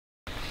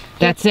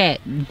That's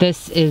it.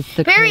 This is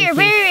the bury her,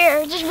 bury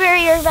her. Just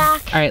bury her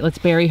back. All right, let's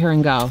bury her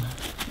and go.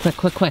 Quick,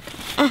 quick, quick.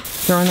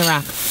 Throw in the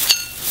rocks.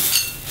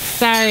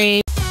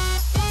 Sorry.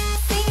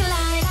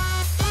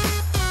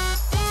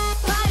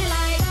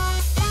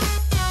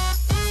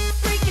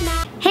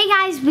 Hey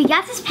guys, we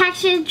got this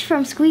package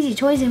from Sqeazy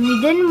Toys and we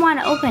didn't want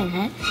to open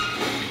it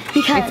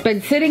because it's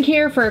been sitting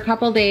here for a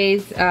couple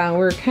days.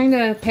 We're kind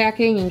of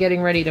packing and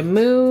getting ready to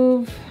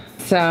move.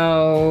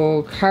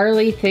 So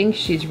Carly thinks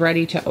she's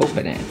ready to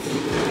open it.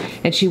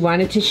 And she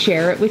wanted to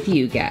share it with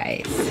you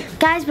guys.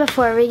 Guys,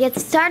 before we get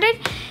started,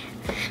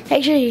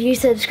 make sure you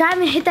subscribe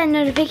and hit that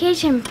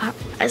notification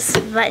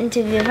button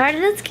to be a part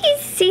of the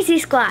Sqeazy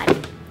squad.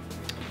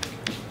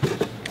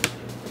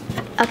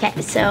 Okay,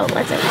 so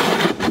let's open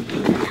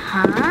it.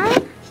 Huh?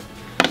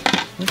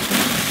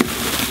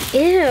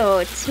 Ew,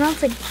 it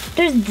smells like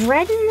there's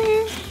bread in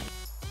there.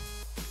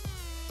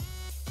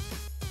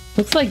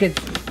 Looks like it's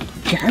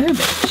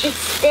garbage. It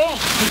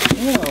stinks.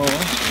 Ew.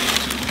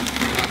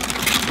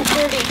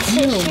 Dirty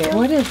tissue. Ew,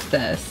 what is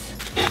this?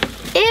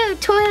 Ew,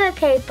 toilet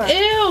paper.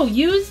 Ew,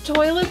 used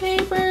toilet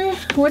paper?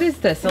 What is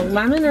this, a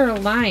lemon or a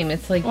lime?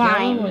 It's like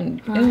yellow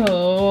and,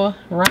 ew,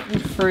 rotten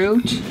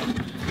fruit.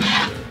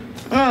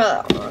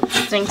 Ugh,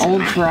 stinks.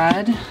 Old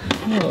bread.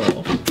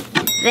 Ew.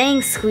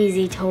 Thanks,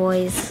 Sqeazy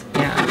Toys.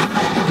 Yeah.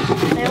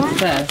 What's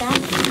this?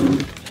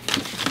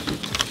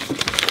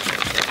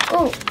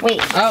 Oh,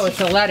 wait. Oh, it's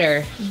a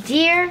letter.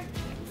 Dear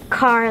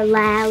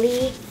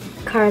Carlaylee.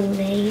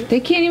 Carlaylee. They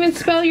can't even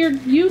spell your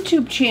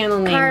YouTube channel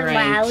name right.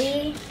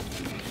 Carlaylee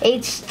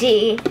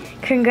HD.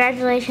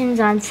 Congratulations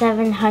on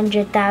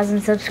 700,000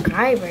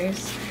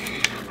 subscribers.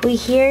 We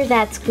hear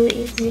at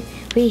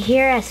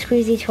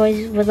Sqeazy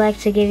Toys would like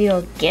to give you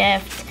a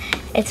gift.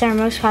 It's our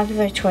most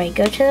popular toy.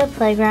 Go to the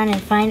playground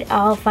and find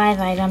all 5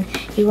 items.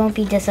 You won't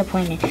be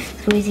disappointed.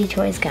 Sqeazy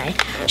Toys guide.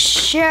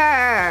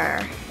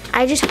 Sure.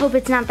 I just hope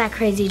it's not that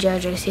crazy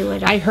JoJo Siwa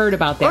doll. I heard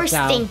about that Or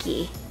doll.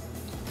 Stinky.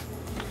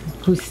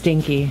 Who's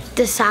Stinky?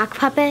 The sock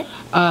puppet.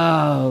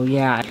 Oh,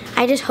 yeah.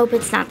 I just hope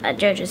it's not that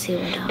JoJo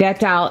Siwa doll. That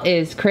doll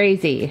is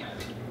crazy.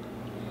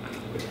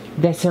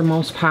 That's her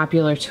most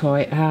popular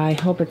toy. I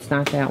hope it's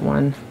not that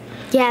one.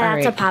 Yeah,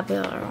 that's a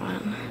popular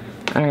one.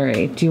 All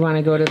right. Do you want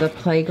to go to the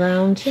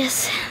playground?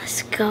 Yes,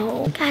 let's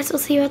go. Guys, we'll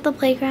see you at the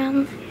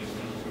playground.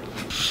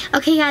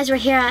 Okay, guys, we're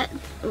here at...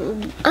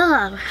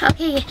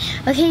 Okay,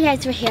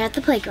 guys, we're here at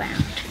the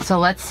playground. So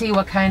let's see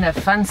what kind of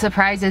fun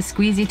surprises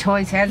Sqeazy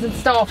Toys has in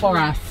store for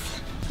us.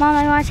 Mom,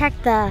 I want to check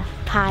the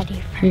potty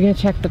first. You're going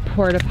to check the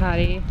porta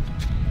potty?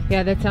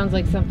 Yeah, that sounds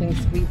like something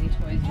Sqeazy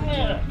Toys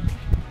would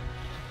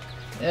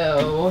do.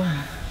 Ew.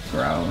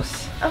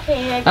 Gross.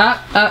 Okay.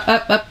 Up.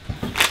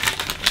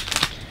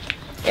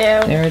 Ew.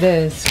 There it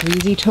is.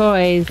 Sqeazy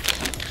Toys.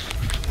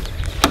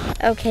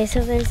 Okay,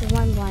 so there's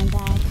one blind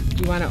bag.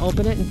 Do you want to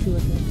open it and see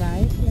what's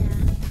inside? Yeah.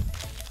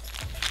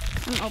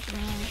 I'm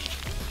opening it.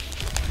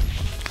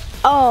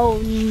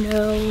 Oh,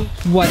 no.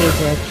 What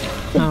is it?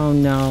 Oh,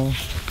 no.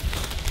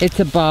 It's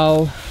a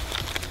bow.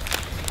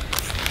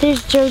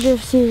 There's JoJo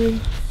Siwa's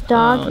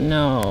dog. Oh,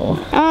 no.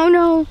 Oh,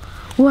 no.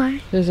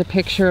 What? There's a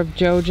picture of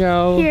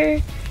JoJo.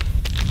 Here.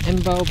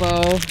 And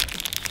Bobo.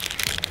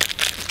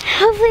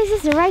 Hopefully it's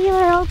just a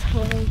regular old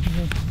toy.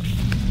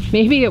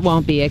 Maybe it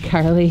won't be it,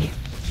 Carly.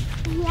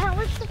 Yeah,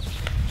 what's the...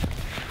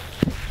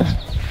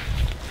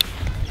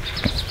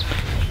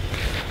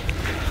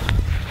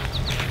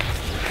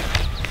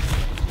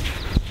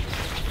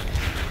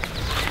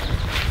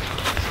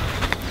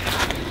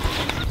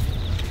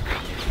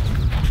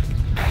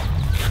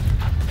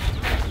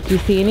 Do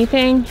you see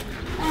anything?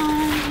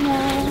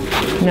 No.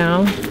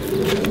 No?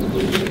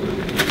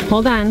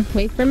 Hold on.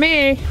 Wait for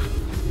me.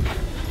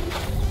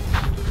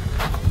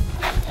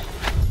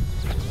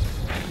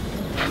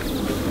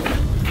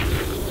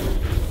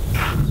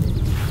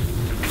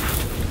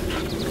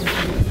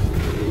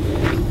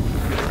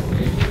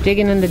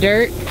 Digging in the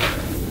dirt?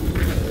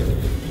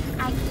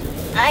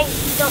 I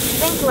don't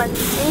think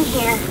what's in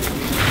here.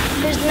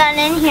 There's none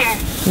in here.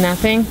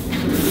 Nothing?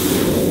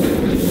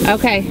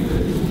 Okay.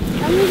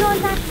 Let me go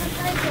back to the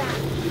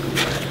playground.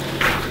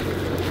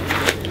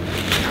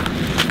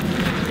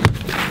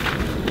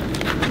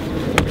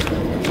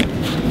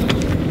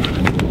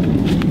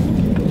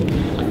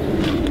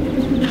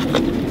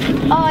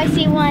 Oh, I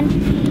see one.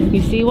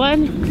 You see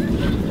one?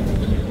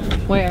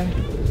 Where?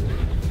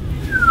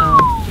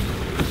 Oh.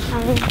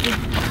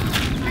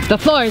 The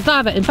floor is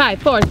lava in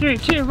 5, 4, 3,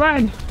 2,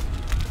 1.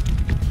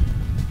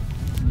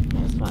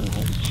 There's one right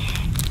here.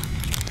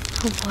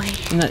 Oh boy.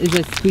 And is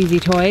it Sqeazy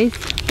Toys?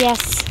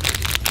 Yes.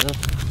 Ugh.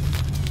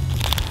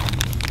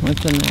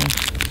 What's in there?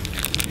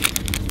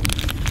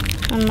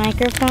 A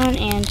microphone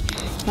and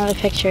another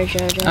picture of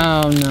JoJo.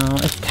 Oh no,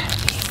 it's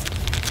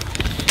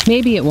gotta be.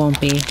 Maybe it won't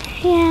be.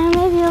 Yeah,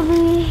 maybe it'll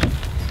be.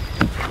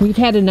 We've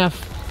had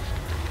enough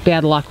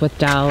bad luck with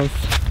dolls.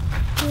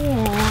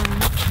 Yeah.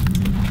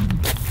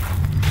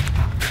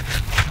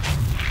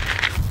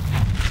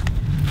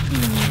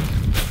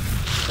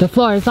 The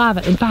floor is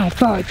lava in 5,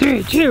 4,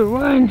 3, 2,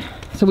 1.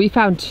 So we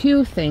found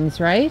 2 things,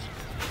 right?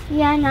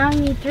 Yeah, now I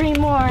need 3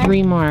 more.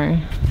 3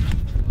 more.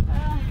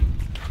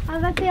 I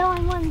have a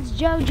feeling one's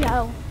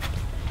JoJo.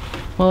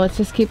 Well, let's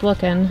just keep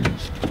looking.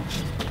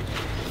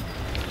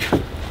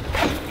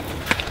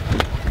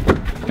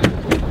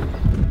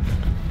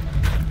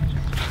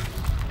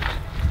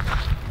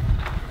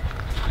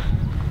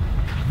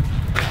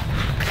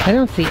 I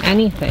don't see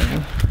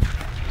anything.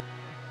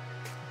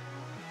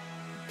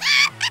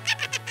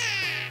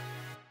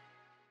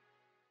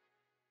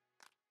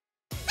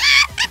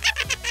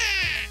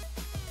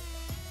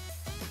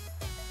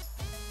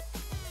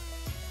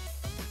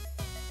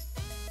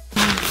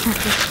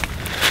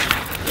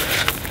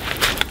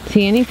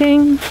 See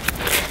anything?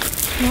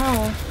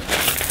 No.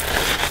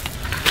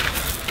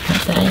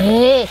 What the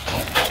heck?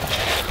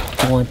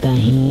 What the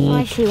heck? Oh,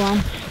 I see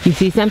one. You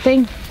see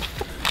something?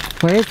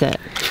 Where is it?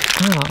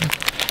 Oh.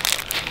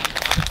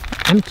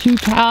 I'm too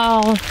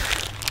tall.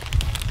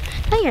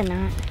 No, you're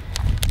not.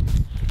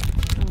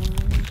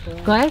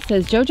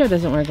 Glasses. JoJo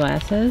doesn't wear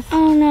glasses.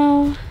 Oh,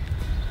 no.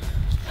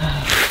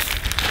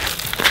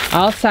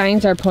 All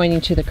signs are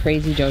pointing to the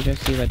crazy JoJo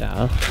Siwa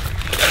doll.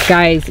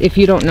 Guys, if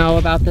you don't know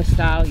about this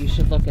doll, you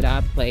should look it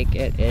up. Like,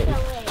 it is. So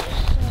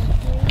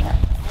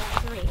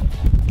wait,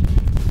 so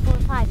 3, 4,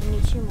 5, you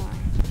need 2 more.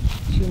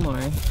 2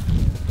 more.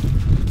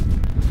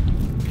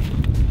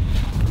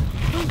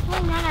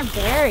 Hopefully none are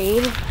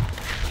buried.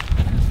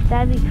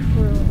 That'd be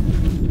cruel.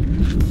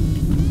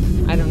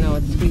 I don't know,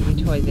 it's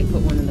Sqeazy Toys. They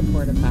put one in the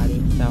porta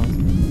potty, so.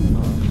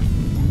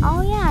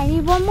 Oh yeah, I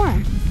need 1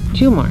 more.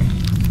 2 more.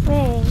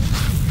 Wait.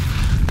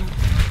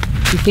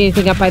 You see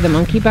anything up by the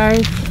monkey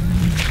bars?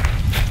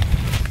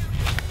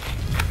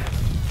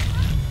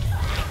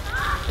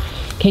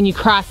 Can you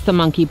cross the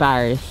monkey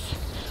bars?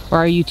 Or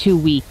are you too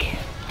weak?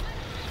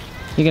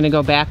 You're gonna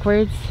go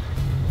backwards?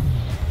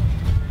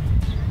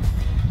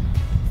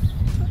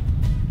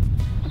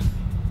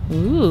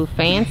 Ooh,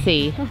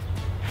 fancy.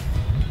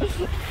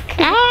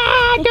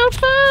 Ah, don't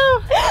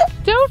fall!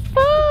 Don't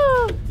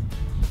fall!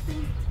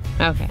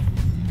 Okay.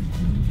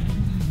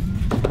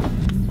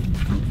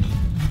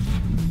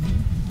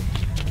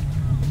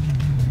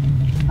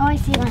 Oh, I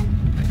see one.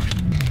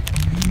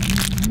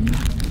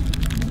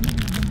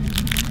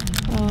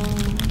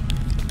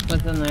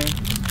 What's in there?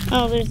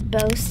 Oh, there's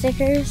bow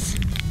stickers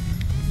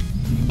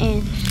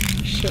and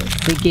shoes.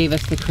 They gave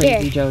us the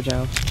crazy Here.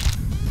 JoJo.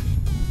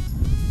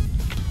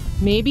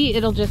 Maybe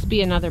it'll just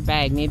be another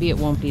bag. Maybe it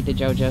won't be the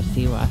JoJo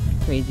Siwa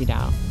crazy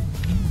doll.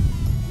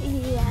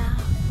 Yeah.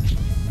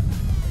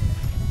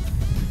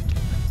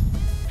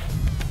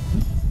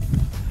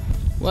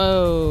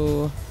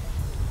 Whoa.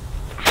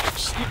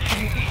 Ouch, that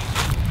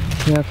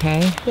hurt. You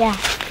okay? Yeah.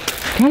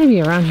 Gotta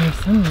be around here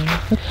somewhere.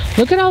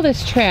 Look at all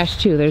this trash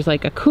too. There's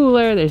like a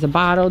cooler, there's a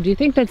bottle. Do you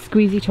think that's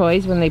Sqeazy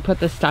Toys when they put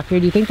this stuff here?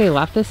 Do you think they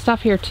left this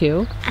stuff here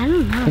too? I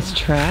don't know. This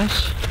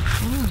trash?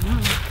 I don't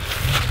know.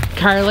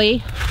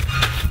 Carly?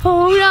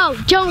 Oh no,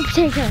 don't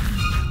take her.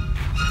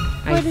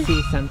 I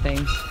see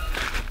something.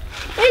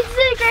 It's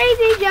the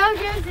crazy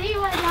JoJo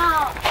Siwa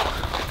doll.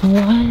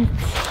 What?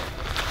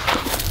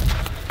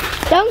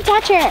 Don't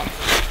touch her.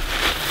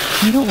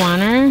 You don't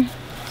want her?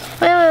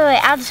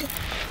 Wait. I'll just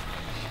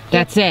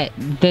That's it.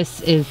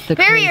 This is the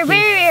bury her.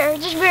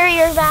 Just bury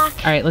her back.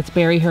 All right, let's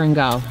bury her and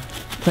go.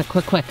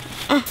 Quick.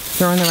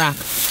 Throw in the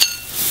rocks.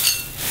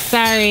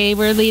 Sorry,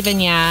 we're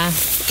leaving ya.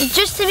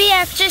 Just to be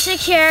extra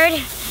secured,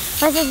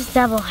 let's just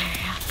double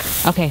her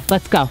up. Okay,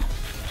 let's go.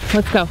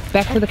 Let's go.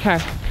 Back to the car.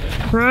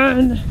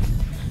 Run!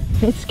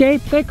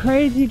 Escape the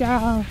crazy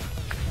doll.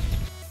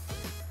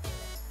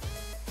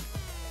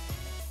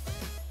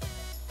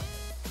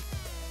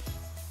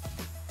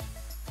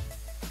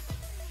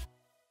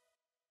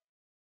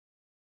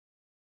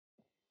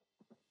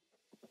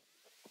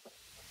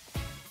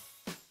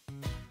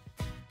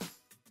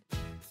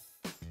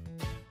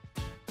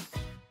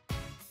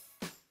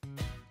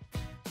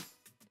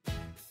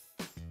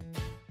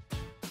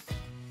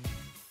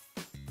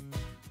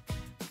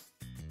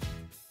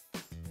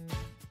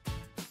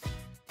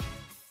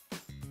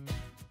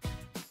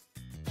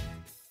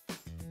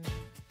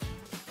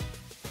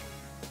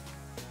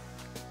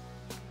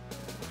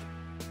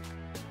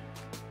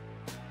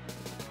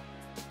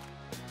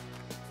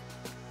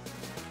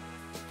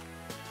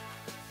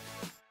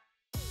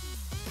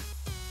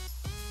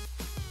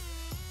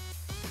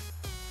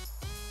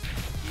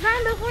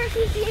 Run before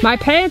she sees My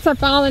pants are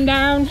falling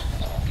down.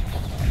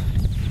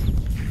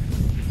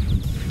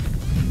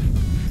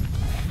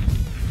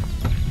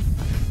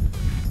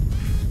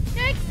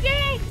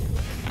 Escape!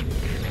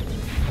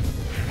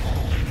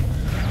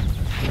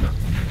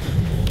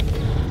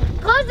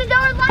 Close the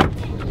door, lock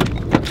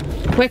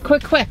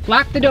it. Quick.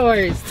 Lock the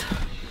doors.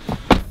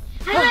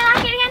 How do I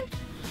lock it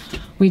again?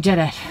 We did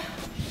it.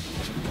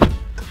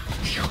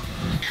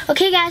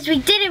 Okay guys, we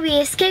did it. We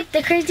escaped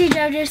the crazy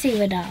JoJo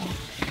Siwa doll.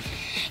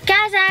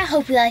 Guys, I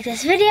hope you liked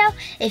this video.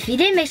 If you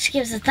did, make sure to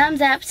give us a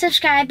thumbs up,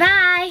 subscribe,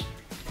 bye!